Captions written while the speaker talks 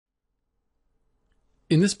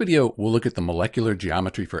In this video, we'll look at the molecular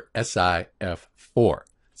geometry for SiF4.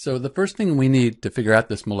 So the first thing we need to figure out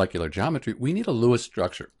this molecular geometry, we need a Lewis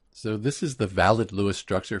structure. So this is the valid Lewis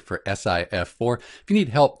structure for SiF4. If you need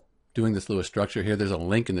help doing this Lewis structure here, there's a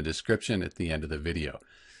link in the description at the end of the video.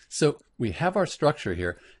 So we have our structure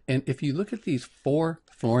here, and if you look at these four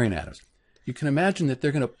fluorine atoms, you can imagine that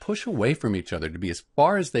they're going to push away from each other to be as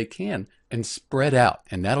far as they can and spread out,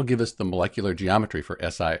 and that'll give us the molecular geometry for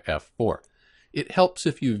SiF4. It helps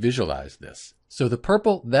if you visualize this. So the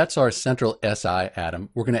purple, that's our central Si atom.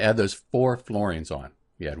 We're going to add those four fluorines on.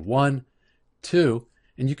 We add 1, 2,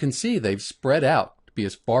 and you can see they've spread out to be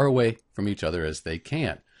as far away from each other as they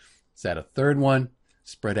can. Let's add a third one,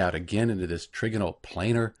 spread out again into this trigonal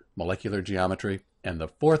planar molecular geometry. And the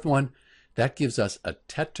fourth one, that gives us a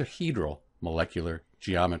tetrahedral molecular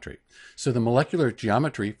geometry. So the molecular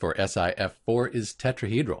geometry for SiF4 is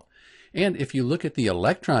tetrahedral. And if you look at the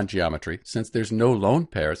electron geometry, since there's no lone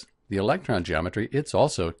pairs, the electron geometry, it's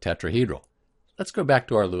also tetrahedral. Let's go back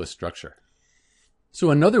to our Lewis structure. So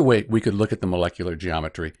another way we could look at the molecular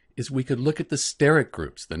geometry is we could look at the steric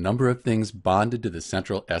groups, the number of things bonded to the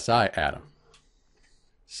central Si atom.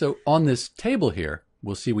 So on this table here,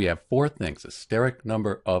 we'll see we have four things, a steric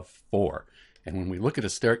number of 4. And when we look at a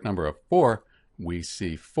steric number of 4, we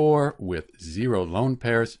see 4 with 0 lone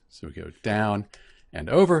pairs. So we go down and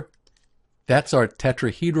over. That's our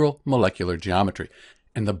tetrahedral molecular geometry.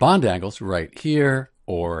 And the bond angles right here,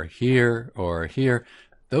 or here, or here,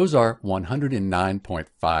 those are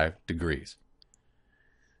 109.5 degrees.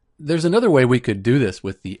 There's another way we could do this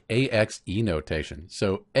with the AXE notation.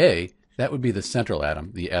 So A, that would be the central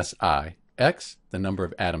atom, the Si. X, the number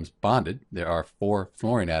of atoms bonded, there are 4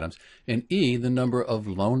 fluorine atoms, and E, the number of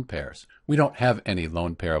lone pairs. We don't have any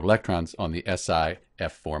lone pair of electrons on the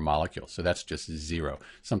SiF4 molecule, so that's just 0.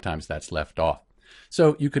 Sometimes that's left off.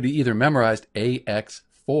 So you could either memorize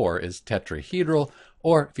AX4 is tetrahedral,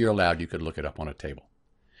 or if you're allowed, you could look it up on a table.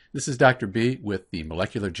 This is Dr. B with the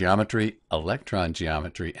molecular geometry, electron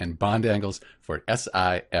geometry, and bond angles for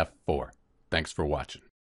SiF4. Thanks for watching.